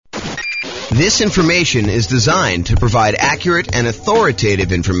This information is designed to provide accurate and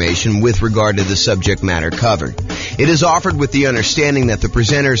authoritative information with regard to the subject matter covered. It is offered with the understanding that the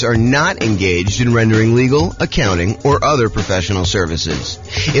presenters are not engaged in rendering legal, accounting, or other professional services.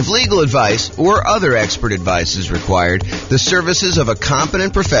 If legal advice or other expert advice is required, the services of a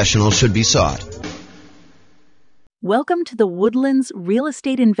competent professional should be sought. Welcome to the Woodlands Real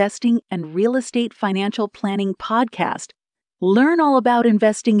Estate Investing and Real Estate Financial Planning podcast. Learn all about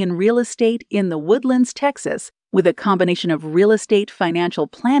investing in real estate in the Woodlands, Texas, with a combination of real estate financial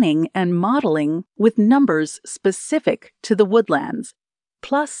planning and modeling with numbers specific to the Woodlands,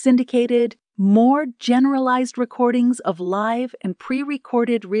 plus syndicated, more generalized recordings of live and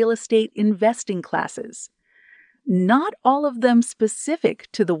pre-recorded real estate investing classes. Not all of them specific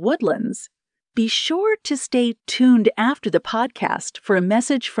to the Woodlands. Be sure to stay tuned after the podcast for a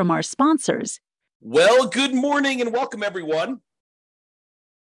message from our sponsors. Well, good morning and welcome, everyone.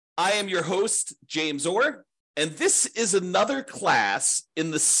 I am your host, James Orr, and this is another class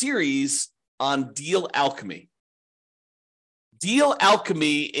in the series on Deal Alchemy. Deal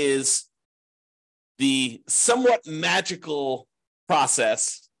Alchemy is the somewhat magical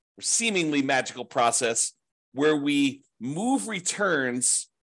process, or seemingly magical process, where we move returns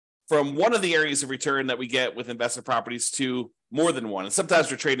from one of the areas of return that we get with investment properties to more than one. And sometimes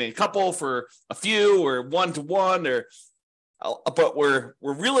we're trading a couple for a few or one-to-one, but we're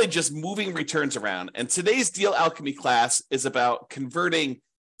really just moving returns around. And today's Deal Alchemy class is about converting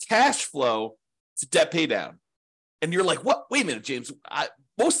cash flow to debt pay down. And you're like, what? Wait a minute, James.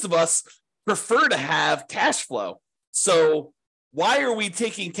 Most of us prefer to have cash flow. So why are we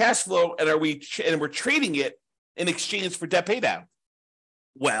taking cash flow and we're trading it in exchange for debt pay down?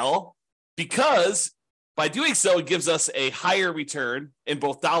 Well, because by doing so, it gives us a higher return in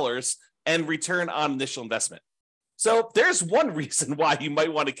both dollars and return on initial investment. So there's one reason why you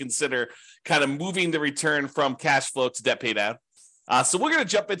might want to consider kind of moving the return from cash flow to debt pay down. So we're going to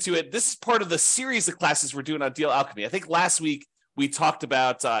jump into it. This is part of the series of classes we're doing on Deal Alchemy. I think last week we talked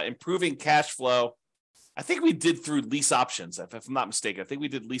about improving cash flow. I think we did through lease options, if I'm not mistaken. I think we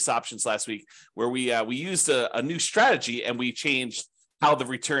did lease options last week where we used a new strategy and we changed how the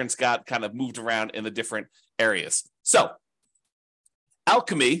returns got kind of moved around in the different areas. So,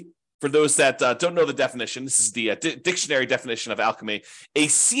 alchemy, for those that don't know the definition, this is the dictionary definition of alchemy, a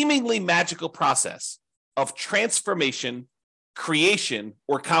seemingly magical process of transformation, creation,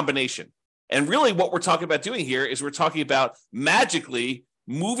 or combination. And really what we're talking about doing here is we're talking about magically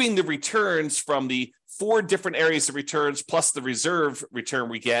moving the returns from the 4 different areas of returns plus the reserve return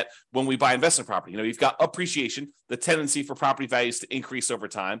we get when we buy investment property. You've got appreciation, the tendency for property values to increase over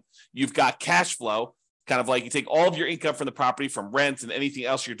time. You've got cash flow, kind of like you take all of your income from the property, from rent and anything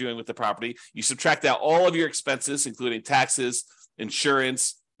else you're doing with the property. You subtract out all of your expenses, including taxes,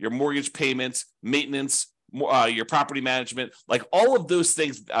 insurance, your mortgage payments, maintenance, your property management, like all of those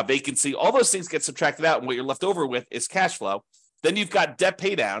things, vacancy, all those things get subtracted out. And what you're left over with is cash flow. Then you've got debt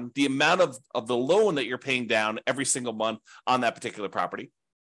pay down, the amount of the loan that you're paying down every single month on that particular property.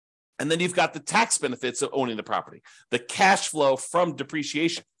 And then you've got the tax benefits of owning the property. The cash flow from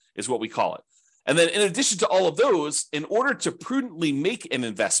depreciation is what we call it. And then in addition to all of those, in order to prudently make an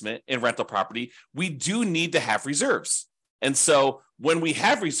investment in rental property, we do need to have reserves. And so when we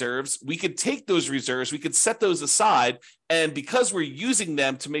have reserves, we could take those reserves, we could set those aside. And because we're using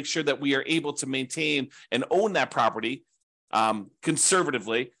them to make sure that we are able to maintain and own that property,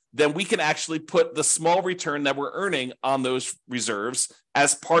 conservatively, then we can actually put the small return that we're earning on those reserves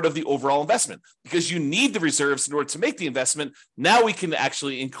as part of the overall investment. Because you need the reserves in order to make the investment, now we can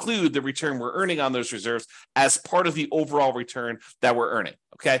actually include the return we're earning on those reserves as part of the overall return that we're earning,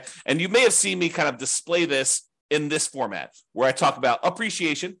 okay? And you may have seen me kind of display this in this format, where I talk about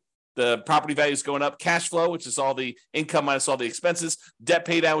appreciation, the property value is going up, cash flow, which is all the income minus all the expenses, debt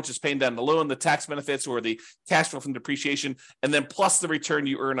pay down, which is paying down the loan, the tax benefits or the cash flow from depreciation, and then plus the return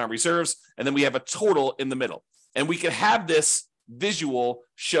you earn on reserves. And then we have a total in the middle. And we can have this visual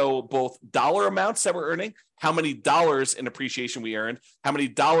show both dollar amounts that we're earning, how many dollars in appreciation we earned, how many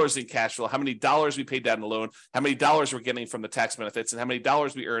dollars in cash flow, how many dollars we paid down the loan, how many dollars we're getting from the tax benefits, and how many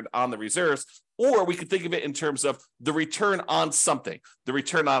dollars we earned on the reserves. Or we could think of it in terms of the return on something, the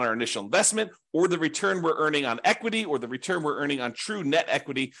return on our initial investment, or the return we're earning on equity, or the return we're earning on true net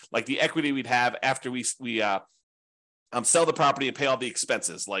equity, like the equity we'd have after we sell the property and pay all the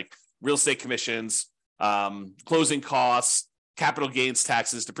expenses, like real estate commissions, closing costs, capital gains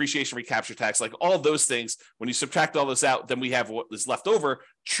taxes, depreciation recapture tax, like all of those things. When you subtract all those out, then we have what is left over,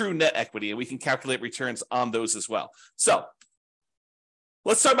 true net equity, and we can calculate returns on those as well. So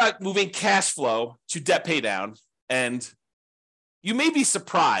let's talk about moving cash flow to debt pay down. And you may be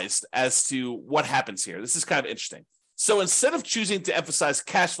surprised as to what happens here. This is kind of interesting. So instead of choosing to emphasize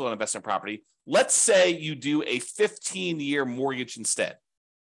cash flow on investment property, let's say you do a 15-year mortgage instead.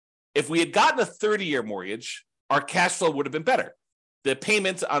 If we had gotten a 30-year mortgage, our cash flow would have been better. The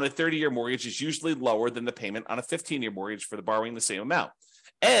payment on a 30-year mortgage is usually lower than the payment on a 15-year mortgage for the borrowing the same amount.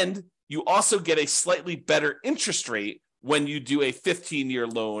 And you also get a slightly better interest rate when you do a 15-year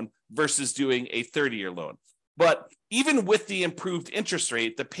loan versus doing a 30-year loan. But even with the improved interest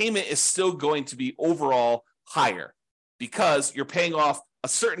rate, the payment is still going to be overall higher because you're paying off a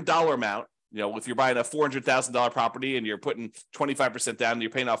certain dollar amount. If you're buying a $400,000 property and you're putting 25% down, and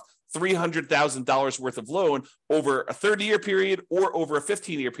you're paying off $300,000 worth of loan over a 30-year period or over a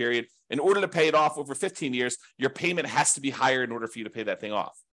 15-year period. In order to pay it off over 15 years, your payment has to be higher in order for you to pay that thing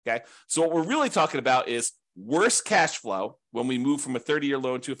off. Okay. So what we're really talking about is worse cash flow when we move from a 30-year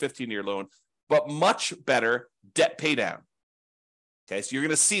loan to a 15-year loan, but much better debt pay down. Okay, so you're going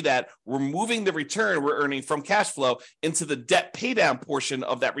to see that we're moving the return we're earning from cash flow into the debt pay down portion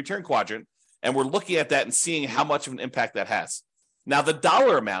of that return quadrant, and we're looking at that and seeing how much of an impact that has. Now, the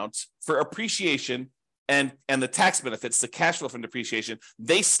dollar amount for appreciation and the tax benefits, the cash flow from depreciation,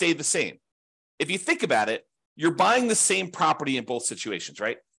 they stay the same. If you think about it, you're buying the same property in both situations,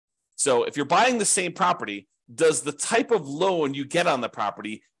 right? So if you're buying the same property, does the type of loan you get on the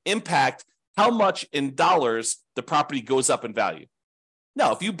property impact how much in dollars the property goes up in value?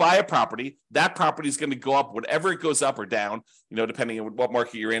 No, if you buy a property, that property is going to go up whatever it goes up or down, depending on what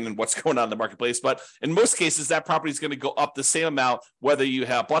market you're in and what's going on in the marketplace. But in most cases, that property is going to go up the same amount, whether you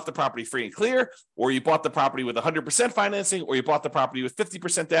have bought the property free and clear, or you bought the property with 100% financing, or you bought the property with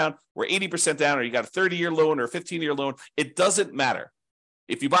 50% down, or 80% down, or you got a 30-year loan or a 15-year loan. It doesn't matter.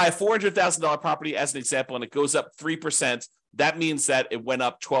 If you buy a $400,000 property, as an example, and it goes up 3%, that means that it went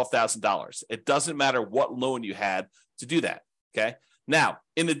up $12,000. It doesn't matter what loan you had to do that, okay? Now,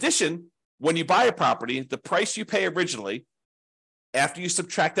 in addition, when you buy a property, the price you pay originally, after you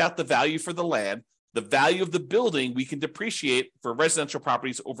subtract out the value for the land, the value of the building we can depreciate for residential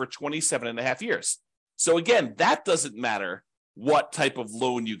properties over 27 and a half years. So again, that doesn't matter what type of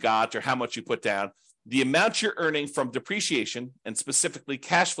loan you got or how much you put down. The amount you're earning from depreciation, and specifically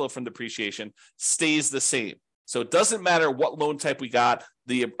cash flow from depreciation, stays the same. So it doesn't matter what loan type we got,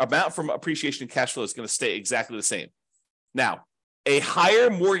 the amount from appreciation and cash flow is going to stay exactly the same. Now, a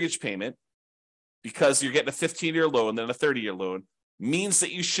higher mortgage payment, because you're getting a 15-year loan than a 30-year loan, means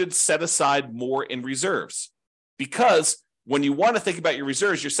that you should set aside more in reserves. Because when you want to think about your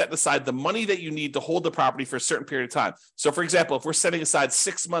reserves, you're setting aside the money that you need to hold the property for a certain period of time. So for example, if we're setting aside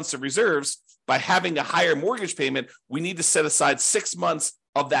 6 months of reserves, by having a higher mortgage payment, we need to set aside 6 months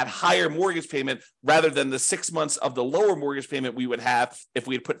of that higher mortgage payment rather than the 6 months of the lower mortgage payment we would have if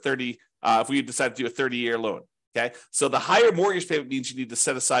we had put if we decided to do a 30-year loan. Okay, so the higher mortgage payment means you need to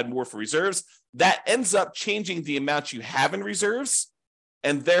set aside more for reserves. That ends up changing the amount you have in reserves,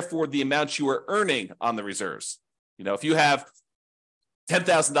 and therefore the amount you are earning on the reserves. If you have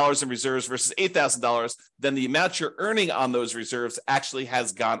 $10,000 in reserves versus $8,000, then the amount you're earning on those reserves actually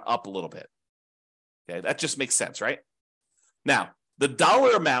has gone up a little bit. Okay, that just makes sense, right? Now, the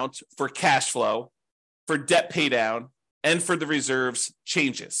dollar amount for cash flow, for debt pay down, and for the reserves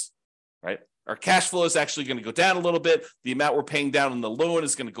changes, right? Our cash flow is actually going to go down a little bit. The amount we're paying down on the loan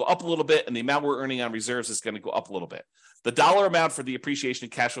is going to go up a little bit, and the amount we're earning on reserves is going to go up a little bit. The dollar amount for the appreciation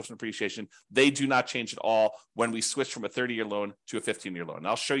and cash flow from appreciation, they do not change at all when we switch from a 30-year loan to a 15-year loan. And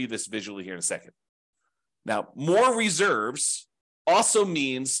I'll show you this visually here in a second. Now, more reserves also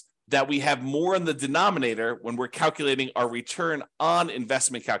means that we have more in the denominator when we're calculating our return on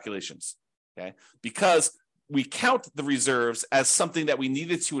investment calculations, okay? Because we count the reserves as something that we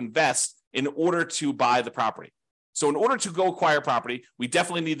needed to invest in order to buy the property. So in order to go acquire property, we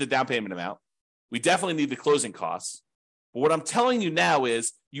definitely need the down payment amount. We definitely need the closing costs. But what I'm telling you now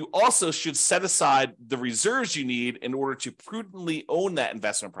is you also should set aside the reserves you need in order to prudently own that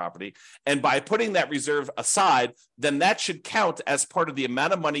investment property. And by putting that reserve aside, then that should count as part of the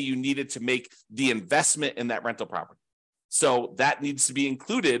amount of money you needed to make the investment in that rental property. So that needs to be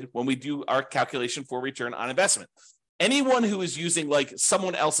included when we do our calculation for return on investment. Anyone who is using like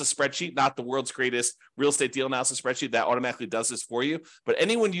someone else's spreadsheet, not the world's greatest real estate deal analysis spreadsheet that automatically does this for you, but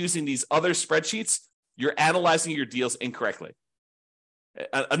anyone using these other spreadsheets, you're analyzing your deals incorrectly.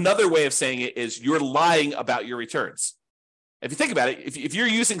 Another way of saying it is you're lying about your returns. If you think about it, if you're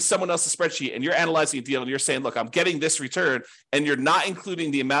using someone else's spreadsheet and you're analyzing a deal and you're saying, look, I'm getting this return, and you're not including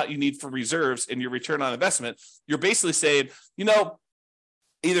the amount you need for reserves in your return on investment, you're basically saying,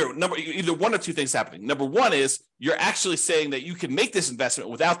 either one or two things happening. Number one is you're actually saying that you can make this investment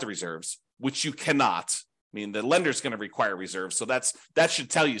without the reserves, which you cannot. I mean, the lender's going to require reserves. So that should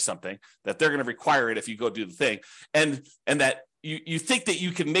tell you something, that they're going to require it if you go do the thing. And that you think that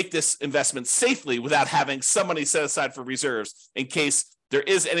you can make this investment safely without having some money set aside for reserves in case there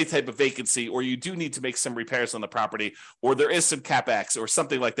is any type of vacancy, or you do need to make some repairs on the property, or there is some CapEx or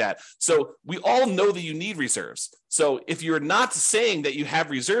something like that. So we all know that you need reserves. So if you're not saying that you have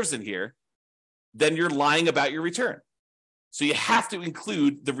reserves in here, then you're lying about your return. So you have to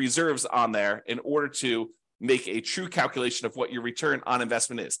include the reserves on there in order to make a true calculation of what your return on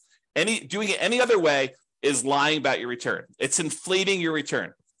investment is. Doing it any other way is lying about your return. It's inflating your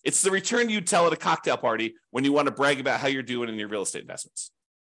return. It's the return you tell at a cocktail party when you want to brag about how you're doing in your real estate investments,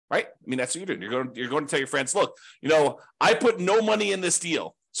 right? I mean, that's what you're doing. You're going to tell your friends, look, I put no money in this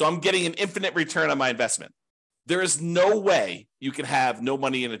deal, so I'm getting an infinite return on my investment. There is no way you can have no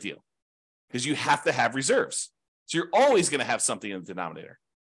money in a deal because you have to have reserves. So you're always going to have something in the denominator.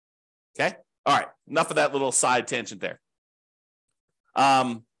 Okay? All right. Enough of that little side tangent there.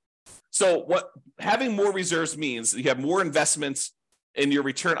 So what having more reserves means, you have more investments in your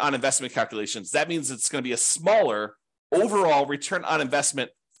return on investment calculations. That means it's going to be a smaller overall return on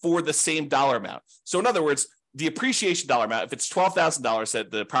investment for the same dollar amount. So in other words, the appreciation dollar amount, if it's $12,000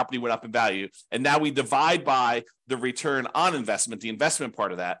 that the property went up in value, and now we divide by the return on investment, the investment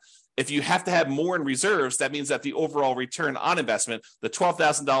part of that, if you have to have more in reserves, that means that the overall return on investment, the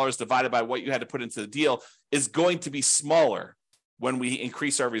 $12,000 divided by what you had to put into the deal, is going to be smaller when we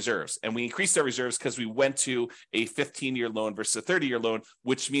increase our reserves. And we increased our reserves because we went to a 15-year loan versus a 30-year loan,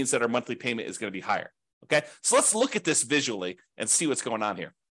 which means that our monthly payment is going to be higher. Okay, so let's look at this visually and see what's going on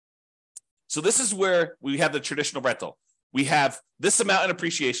here. So this is where we have the traditional rental. We have this amount in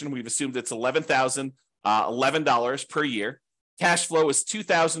appreciation. We've assumed it's $11,011 per year. Cash flow is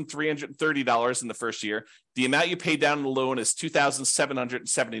 $2,330 in the first year. The amount you pay down in the loan is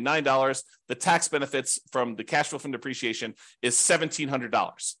 $2,779. The tax benefits from the cash flow from depreciation is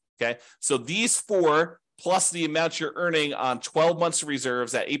 $1,700. Okay, so these four plus the amount you're earning on 12 months of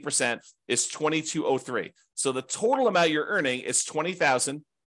reserves at 8% is $2,203. So the total amount you're earning is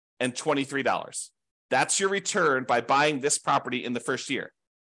 $20,023. That's your return by buying this property in the first year.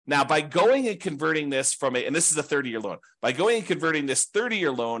 Now, by going and converting this and this is a 30-year loan, by going and converting this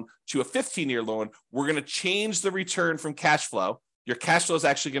 30-year loan to a 15-year loan, we're going to change the return from cash flow. Your cash flow is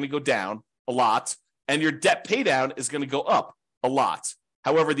actually going to go down a lot, and your debt pay down is going to go up a lot.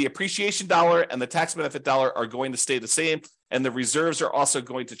 However, the appreciation dollar and the tax benefit dollar are going to stay the same, and the reserves are also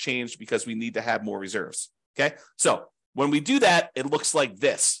going to change because we need to have more reserves. Okay, so when we do that, it looks like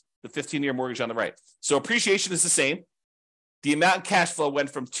this, the 15-year mortgage on the right. So appreciation is the same. The amount in cash flow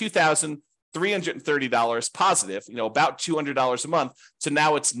went from $2,330 positive, about $200 a month, to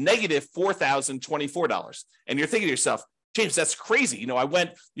now it's negative $4,024. And you're thinking to yourself, James, that's crazy. I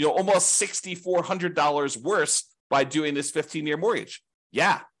went, almost $6,400 worse by doing this 15-year mortgage.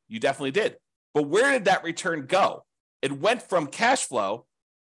 Yeah, you definitely did. But where did that return go? It went from cash flow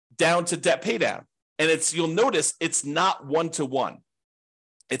down to debt pay down. And you'll notice it's not one-to-one.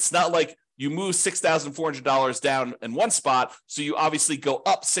 It's not like you move $6,400 down in one spot, so you obviously go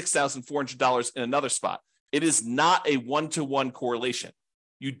up $6,400 in another spot. It is not a one-to-one correlation.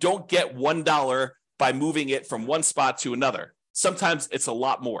 You don't get $1 by moving it from one spot to another. Sometimes it's a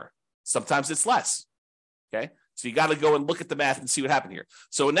lot more. Sometimes it's less. Okay, so you got to go and look at the math and see what happened here.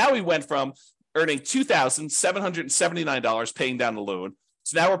 So now we went from earning $2,779 paying down the loan.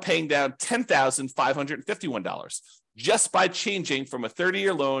 So now we're paying down $10,551 just by changing from a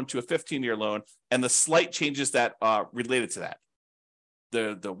 30-year loan to a 15-year loan and the slight changes that are related to that.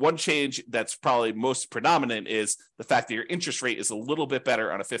 The one change that's probably most predominant is the fact that your interest rate is a little bit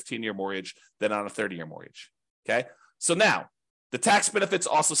better on a 15-year mortgage than on a 30-year mortgage. Okay, so now the tax benefits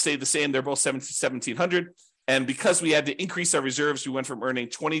also stay the same. They're both $1,700. And because we had to increase our reserves, we went from earning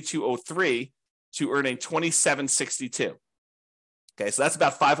 $2,203 to earning $2,762. Okay, so that's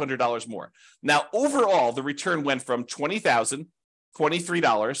about $500 more. Now, overall, the return went from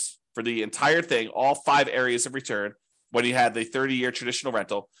 $20,023 for the entire thing, all 5 areas of return, when you had the 30-year traditional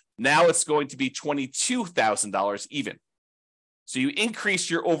rental. Now it's going to be $22,000 even. So you increase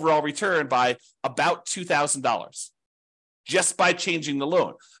your overall return by about $2,000 just by changing the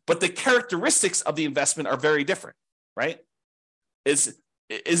loan. But the characteristics of the investment are very different, right? Is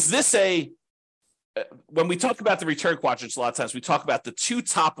this when we talk about the return quadrants, a lot of times we talk about the 2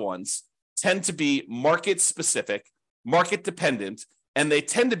 top ones tend to be market specific, market dependent, and they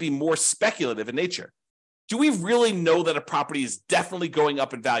tend to be more speculative in nature. Do we really know that a property is definitely going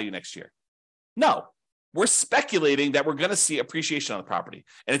up in value next year? No. we're speculating that we're going to see appreciation on the property.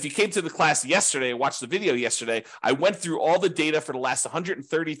 And if you came to the class yesterday and watched the video yesterday, I went through all the data for the last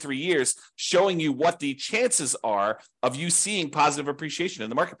 133 years, showing you what the chances are of you seeing positive appreciation in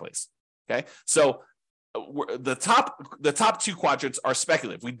the marketplace. Okay, so the top two quadrants are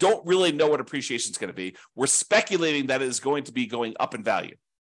speculative. We don't really know what appreciation is going to be. We're speculating that it is going to be going up in value.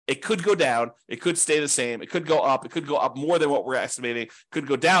 It could go down. It could stay the same. It could go up. It could go up more than what we're estimating. It could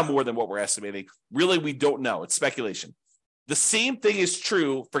go down more than what we're estimating. Really, we don't know. It's speculation. The same thing is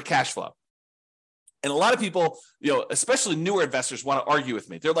true for cash flow. And a lot of people, especially newer investors, want to argue with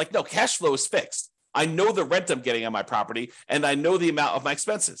me. They're like, no, cash flow is fixed. I know the rent I'm getting on my property, and I know the amount of my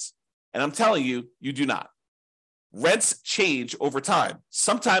expenses. And I'm telling you, you do not. Rents change over time.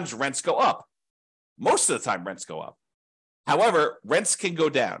 Sometimes rents go up. Most of the time, rents go up. However, rents can go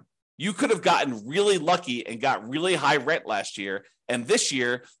down. You could have gotten really lucky and got really high rent last year. And this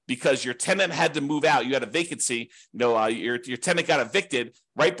year, because your tenant had to move out, you had a vacancy, your tenant got evicted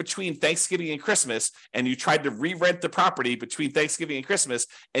right between Thanksgiving and Christmas, and you tried to re-rent the property between Thanksgiving and Christmas,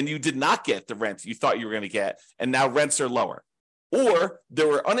 and you did not get the rent you thought you were going to get, and now rents are lower. Or there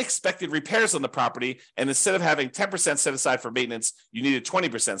were unexpected repairs on the property, and instead of having 10% set aside for maintenance, you needed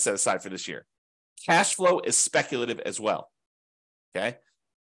 20% set aside for this year. Cash flow is speculative as well. Okay,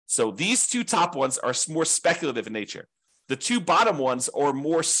 so these two top ones are more speculative in nature. The two bottom ones are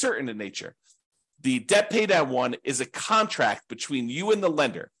more certain in nature. The debt paydown one is a contract between you and the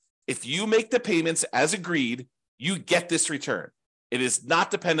lender. If you make the payments as agreed, you get this return. It is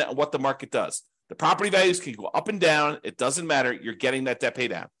not dependent on what the market does. The property values can go up and down. It doesn't matter. You're getting that debt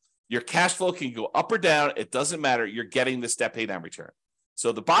paydown. Your cash flow can go up or down. It doesn't matter. You're getting this debt paydown return.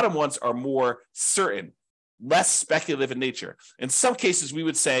 So the bottom ones are more certain, less speculative in nature. In some cases, we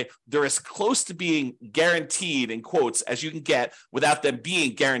would say they're as close to being guaranteed, in quotes, as you can get without them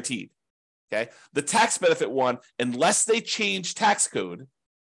being guaranteed. Okay. The tax benefit one, unless they change tax code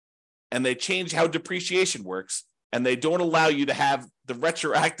and they change how depreciation works, and they don't allow you to have the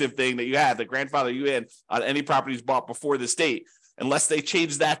retroactive thing that you had, the grandfather you in on any properties bought before this date, unless they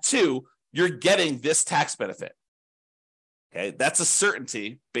change that too, you're getting this tax benefit. Okay, that's a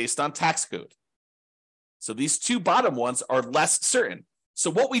certainty based on tax code. So these two bottom ones are less certain. So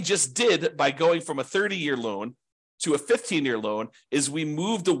what we just did by going from a 30-year loan to a 15-year loan is we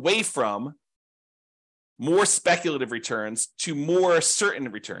moved away from more speculative returns to more certain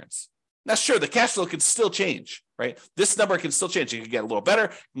returns. Now, sure, the cash flow can still change, right? This number can still change. It can get a little better,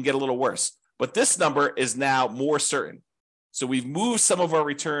 it can get a little worse. But this number is now more certain. So we've moved some of our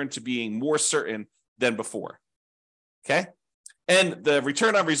return to being more certain than before. Okay? And the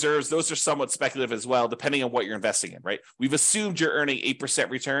return on reserves, those are somewhat speculative as well, depending on what you're investing in, right? We've assumed you're earning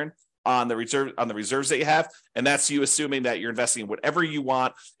 8% return on the reserves that you have, and that's you assuming that you're investing in whatever you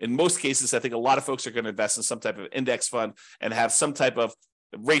want. In most cases, I think a lot of folks are going to invest in some type of index fund and have some type of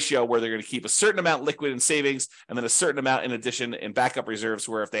ratio where they're going to keep a certain amount liquid in savings and then a certain amount in addition in backup reserves,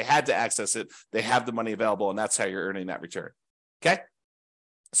 where if they had to access it, they have the money available, and that's how you're earning that return. Okay?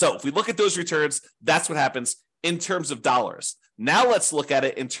 So if we look at those returns, that's what happens in terms of dollars. Now let's look at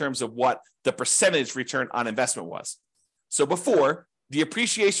it in terms of what the percentage return on investment was. So before, the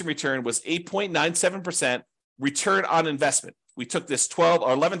appreciation return was 8.97% return on investment. We took this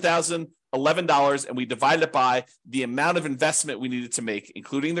 $11,011 and we divided it by the amount of investment we needed to make,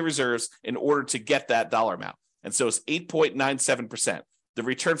 including the reserves, in order to get that dollar amount. And so it's 8.97%. The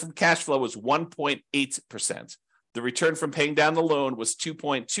return from cash flow was 1.8%. The return from paying down the loan was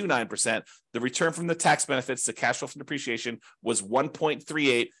 2.29%. The return from the tax benefits, the cash flow from depreciation, was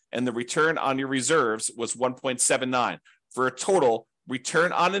 1.38%, and the return on your reserves was 1.79%, for a total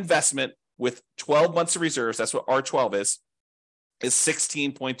return on investment with 12 months of reserves, that's what R12 is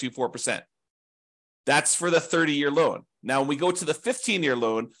 16.24%. That's for the 30-year loan. Now, when we go to the 15-year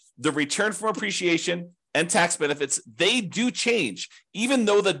loan, the return from appreciation and tax benefits, they do change, even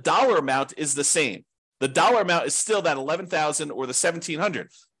though the dollar amount is the same. The dollar amount is still that $11,000 or the $1,700,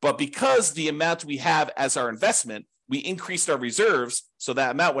 but because the amount we have as our investment, we increased our reserves, so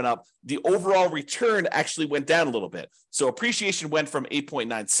that amount went up. The overall return actually went down a little bit. So appreciation went from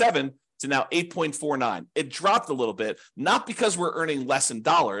 8.97 to now 8.49. It dropped a little bit, not because we're earning less in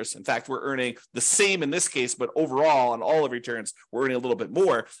dollars. In fact, we're earning the same in this case, but overall on all of returns, we're earning a little bit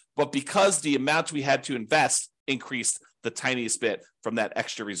more, but because the amount we had to invest increased the tiniest bit from that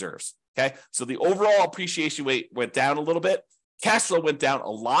extra reserves. Okay, so the overall appreciation rate went down a little bit. Cash flow went down a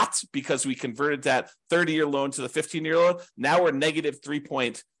lot because we converted that 30-year loan to the 15-year loan. Now we're negative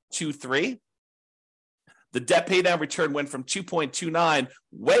 3.23. The debt paydown return went from 2.29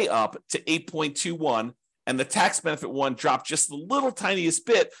 way up to 8.21, and the tax benefit one dropped just the little tiniest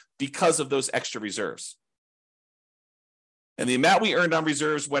bit because of those extra reserves. And the amount we earned on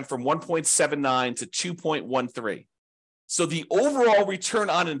reserves went from 1.79 to 2.13. So the overall return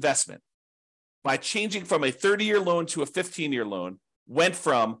on investment by changing from a 30-year loan to a 15-year loan went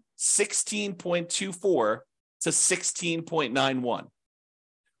from 16.24 to 16.91.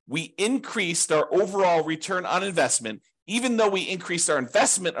 We increased our overall return on investment, even though we increased our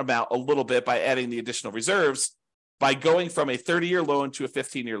investment amount a little bit by adding the additional reserves, by going from a 30-year loan to a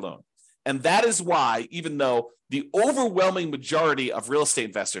 15-year loan. And that is why, even though the overwhelming majority of real estate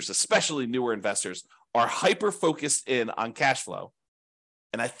investors, especially newer investors, are hyper-focused in on cash flow,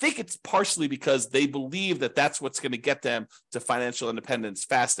 and I think it's partially because they believe that that's what's going to get them to financial independence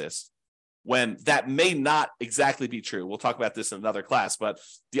fastest, when that may not exactly be true. We'll talk about this in another class, but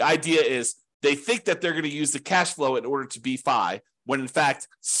the idea is they think that they're going to use the cash flow in order to be FI, when in fact,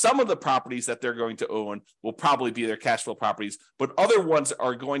 some of the properties that they're going to own will probably be their cash flow properties, but other ones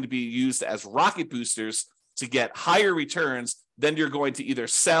are going to be used as rocket boosters to get higher returns. Then you're going to either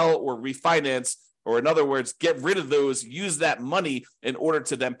sell or refinance, or in other words, get rid of those, use that money in order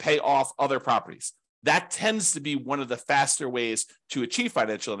to then pay off other properties. That tends to be one of the faster ways to achieve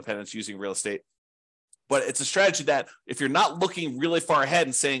financial independence using real estate. But it's a strategy that if you're not looking really far ahead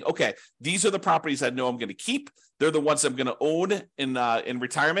and saying, okay, these are the properties I know I'm going to keep, they're the ones I'm going to own in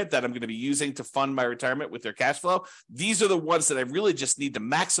retirement that I'm going to be using to fund my retirement with their cash flow. These are the ones that I really just need to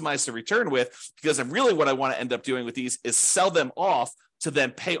maximize the return with, because really what I want to end up doing with these is sell them off to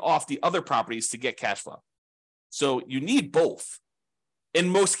then pay off the other properties to get cash flow. So you need both in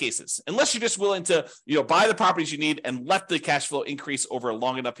most cases, unless you're just willing to, buy the properties you need and let the cash flow increase over a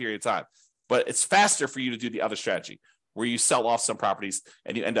long enough period of time. But it's faster for you to do the other strategy, where you sell off some properties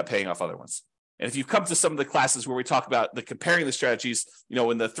and you end up paying off other ones. And if you come to some of the classes where we talk about the comparing the strategies,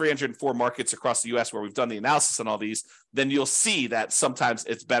 in the 304 markets across the US where we've done the analysis on all these, then you'll see that sometimes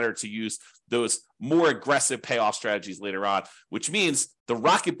it's better to use those more aggressive payoff strategies later on, which means the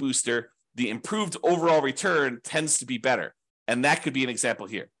rocket booster, the improved overall return tends to be better. And that could be an example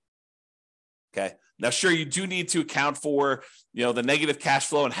here. Okay. Now, sure, you do need to account for, the negative cash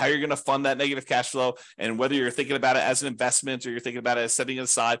flow and how you're going to fund that negative cash flow, and whether you're thinking about it as an investment or you're thinking about it as setting it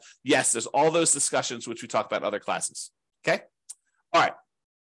aside. Yes, there's all those discussions, which we talk about in other classes. Okay. All right.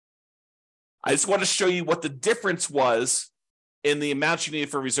 I just want to show you what the difference was in the amount you needed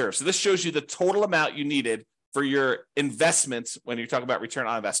for reserve. So this shows you the total amount you needed for your investments when you're talking about return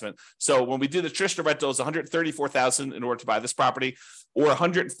on investment. So when we do the traditional rental, it's $134,000 in order to buy this property, or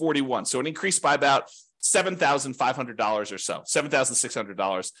 $141,000. So it increased by about $7,500 or so.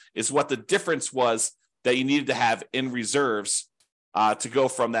 $7,600 is what the difference was that you needed to have in reserves to go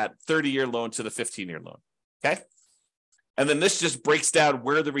from that 30-year loan to the 15-year loan. Okay. And then this just breaks down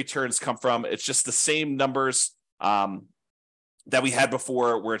where the returns come from. It's just the same numbers that we had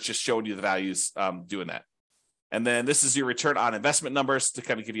before, where it's just showing you the values doing that. And then this is your return on investment numbers to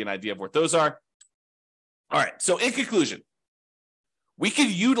kind of give you an idea of what those are. All right. So in conclusion, we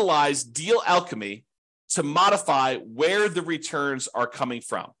could utilize deal alchemy to modify where the returns are coming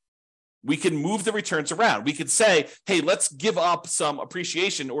from. We can move the returns around. We could say, hey, let's give up some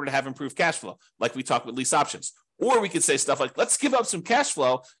appreciation in order to have improved cash flow, like we talked with lease options. Or we could say stuff like, let's give up some cash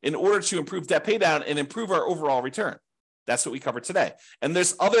flow in order to improve debt pay down and improve our overall return. That's what we covered today. And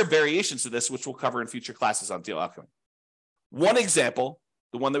there's other variations to this, which we'll cover in future classes on deal alchemy. One example,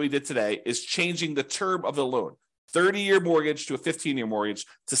 the one that we did today, is changing the term of the loan, 30-year mortgage to a 15-year mortgage,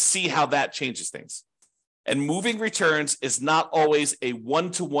 to see how that changes things. And moving returns is not always a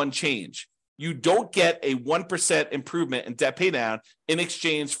one-to-one change. You don't get a 1% improvement in debt pay down in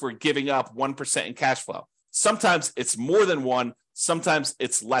exchange for giving up 1% in cash flow. Sometimes it's more than one, sometimes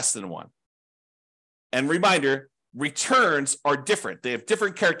it's less than one. And reminder, returns are different. They have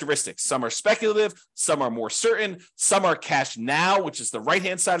different characteristics. Some are speculative, some are more certain, some are cash now, which is the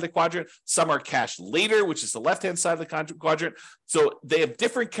right-hand side of the quadrant, some are cash later, which is the left-hand side of the quadrant. So they have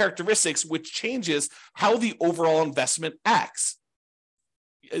different characteristics, which changes how the overall investment acts.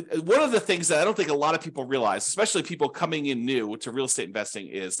 One of the things that I don't think a lot of people realize, especially people coming in new to real estate investing,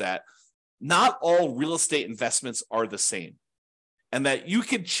 is that not all real estate investments are the same, and that you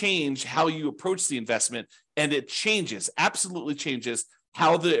can change how you approach the investment, and it changes, absolutely changes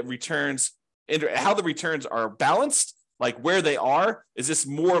how the returns are balanced, like where they are. Is this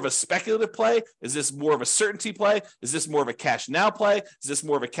more of a speculative play? Is this more of a certainty play? Is this more of a cash now play? Is this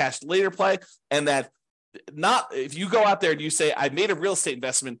more of a cash later play? And that not, if you go out there and you say, I made a real estate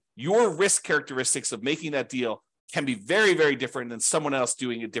investment, your risk characteristics of making that deal can be very, very different than someone else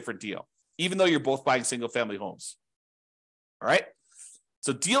doing a different deal, even though you're both buying single family homes. All right.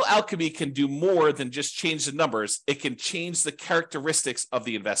 So deal alchemy can do more than just change the numbers. It can change the characteristics of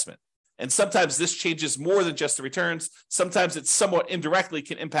the investment. And sometimes this changes more than just the returns. Sometimes it somewhat indirectly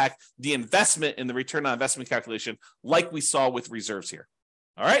can impact the investment in the return on investment calculation, like we saw with reserves here.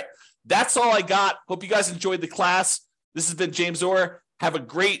 All right, that's all I got. Hope you guys enjoyed the class. This has been James Orr. Have a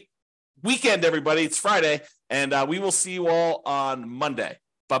great weekend, everybody. It's Friday, and we will see you all on Monday.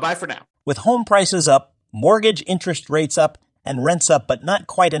 Bye-bye for now. With home prices up, mortgage interest rates up, and rents up, but not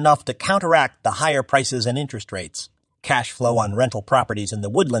quite enough to counteract the higher prices and interest rates, cash flow on rental properties in the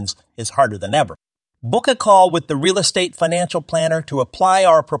Woodlands is harder than ever. Book a call with the Real Estate Financial Planner to apply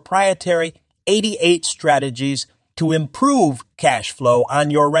our proprietary 88 strategies to improve cash flow on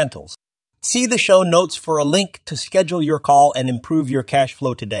your rentals. See the show notes for a link to schedule your call and improve your cash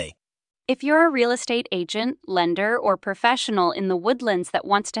flow today. If you're a real estate agent, lender, or professional in the Woodlands that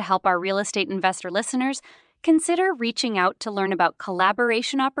wants to help our real estate investor listeners, consider reaching out to learn about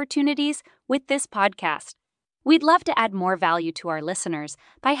collaboration opportunities with this podcast. We'd love to add more value to our listeners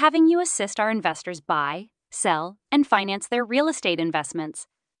by having you assist our investors buy, sell, and finance their real estate investments.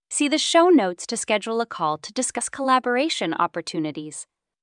 See the show notes to schedule a call to discuss collaboration opportunities.